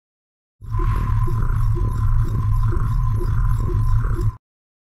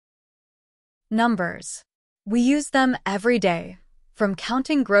Numbers. We use them every day, from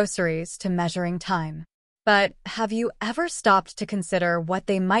counting groceries to measuring time. But have you ever stopped to consider what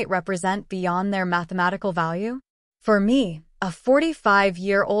they might represent beyond their mathematical value? For me, a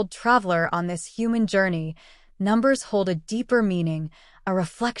 45-year-old traveler on this human journey, numbers hold a deeper meaning, a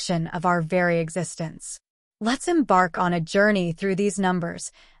reflection of our very existence. Let's embark on a journey through these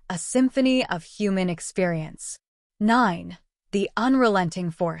numbers, a symphony of human experience. 9. The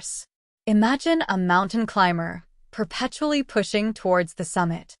unrelenting force. Imagine a mountain climber, perpetually pushing towards the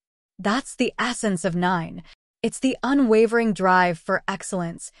summit. That's the essence of 9. It's the unwavering drive for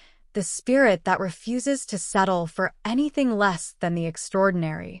excellence, the spirit that refuses to settle for anything less than the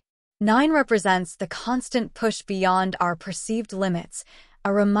extraordinary. 9 represents the constant push beyond our perceived limits,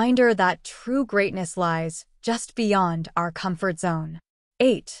 a reminder that true greatness lies just beyond our comfort zone.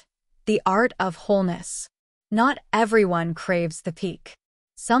 8. The art of wholeness. Not everyone craves the peak.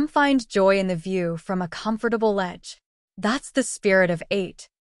 Some find joy in the view from a comfortable ledge. That's the spirit of 8.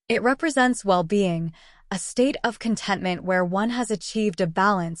 It represents well-being, a state of contentment where one has achieved a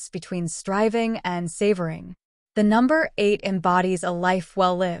balance between striving and savoring. The number 8 embodies a life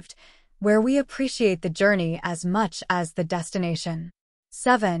well lived, where we appreciate the journey as much as the destination.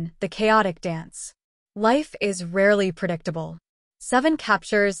 7. The chaotic dance. Life is rarely predictable. 7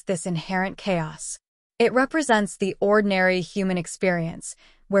 captures this inherent chaos. It represents the ordinary human experience,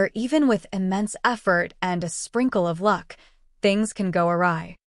 where even with immense effort and a sprinkle of luck, things can go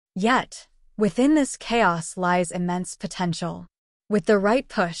awry. Yet, within this chaos lies immense potential. With the right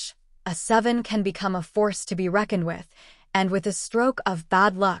push, a 7 can become a force to be reckoned with, and with a stroke of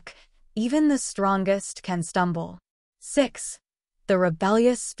bad luck, even the strongest can stumble. 6. The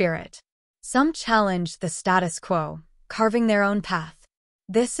rebellious spirit. Some challenge the status quo, carving their own path.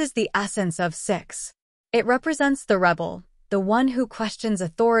 This is the essence of 6. It represents the rebel, the one who questions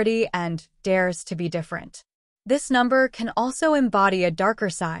authority and dares to be different. This number can also embody a darker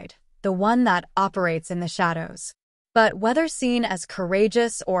side, the one that operates in the shadows. But whether seen as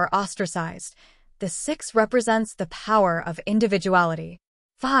courageous or ostracized, the 6 represents the power of individuality.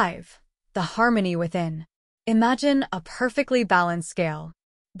 5. The harmony within. Imagine a perfectly balanced scale.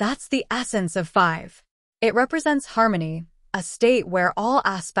 That's the essence of 5. It represents harmony, a state where all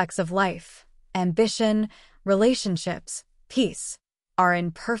aspects of life, ambition, relationships, peace, are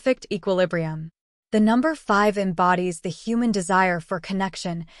in perfect equilibrium. The number 5 embodies the human desire for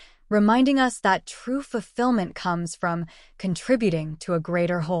connection, reminding us that true fulfillment comes from contributing to a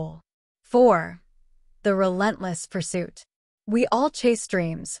greater whole. 4. The relentless pursuit. We all chase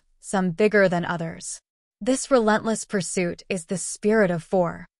dreams, some bigger than others. This relentless pursuit is the spirit of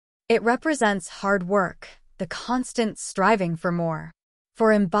 4. It represents hard work, the constant striving for more.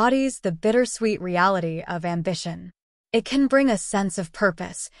 4 embodies the bittersweet reality of ambition. It can bring a sense of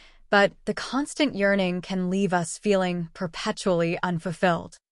purpose, but the constant yearning can leave us feeling perpetually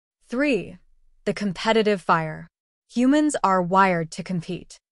unfulfilled. 3. The competitive fire. Humans are wired to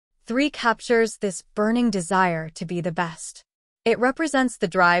compete. 3 captures this burning desire to be the best. It represents the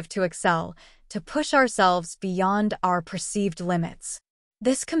drive to excel, to push ourselves beyond our perceived limits.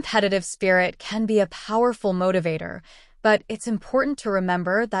 This competitive spirit can be a powerful motivator, but it's important to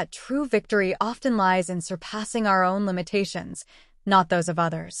remember that true victory often lies in surpassing our own limitations, not those of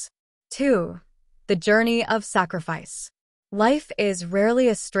others. 2. The journey of sacrifice. Life is rarely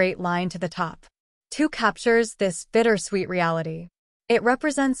a straight line to the top. 2 captures this bittersweet reality. It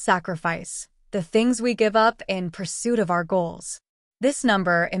represents sacrifice, the things we give up in pursuit of our goals. This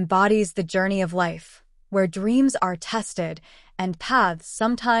number embodies the journey of life, where dreams are tested and paths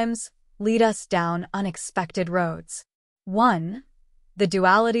sometimes lead us down unexpected roads. 1. The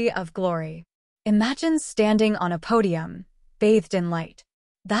duality of glory. Imagine standing on a podium, bathed in light.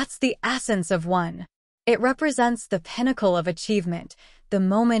 That's the essence of 1. It represents the pinnacle of achievement, the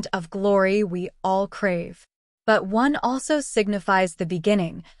moment of glory we all crave. But 1 also signifies the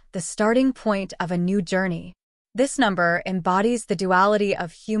beginning, the starting point of a new journey. This number embodies the duality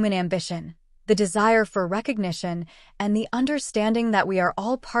of human ambition, the desire for recognition, and the understanding that we are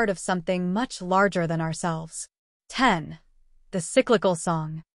all part of something much larger than ourselves. 10. The cyclical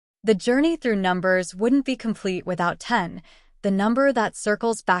song. The journey through numbers wouldn't be complete without 10, the number that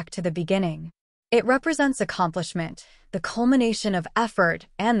circles back to the beginning. It represents accomplishment, the culmination of effort,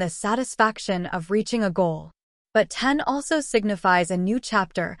 and the satisfaction of reaching a goal. But 10 also signifies a new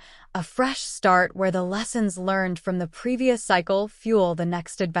chapter, a fresh start where the lessons learned from the previous cycle fuel the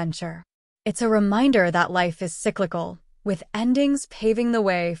next adventure. It's a reminder that life is cyclical, with endings paving the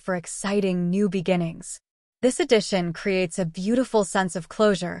way for exciting new beginnings. This addition creates a beautiful sense of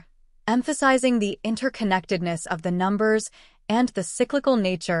closure, emphasizing the interconnectedness of the numbers and the cyclical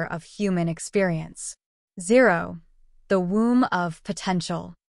nature of human experience. 0. The womb of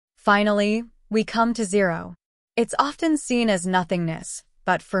potential. Finally, we come to 0. It's often seen as nothingness,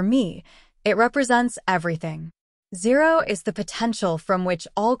 but for me, it represents everything. 0 is the potential from which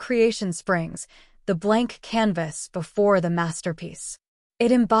all creation springs, the blank canvas before the masterpiece.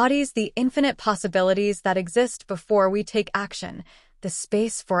 It embodies the infinite possibilities that exist before we take action, the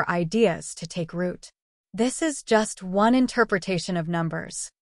space for ideas to take root. This is just one interpretation of numbers,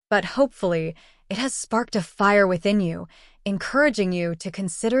 but hopefully it has sparked a fire within you, encouraging you to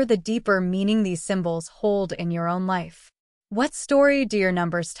consider the deeper meaning these symbols hold in your own life. What story do your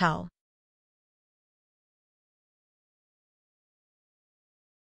numbers tell?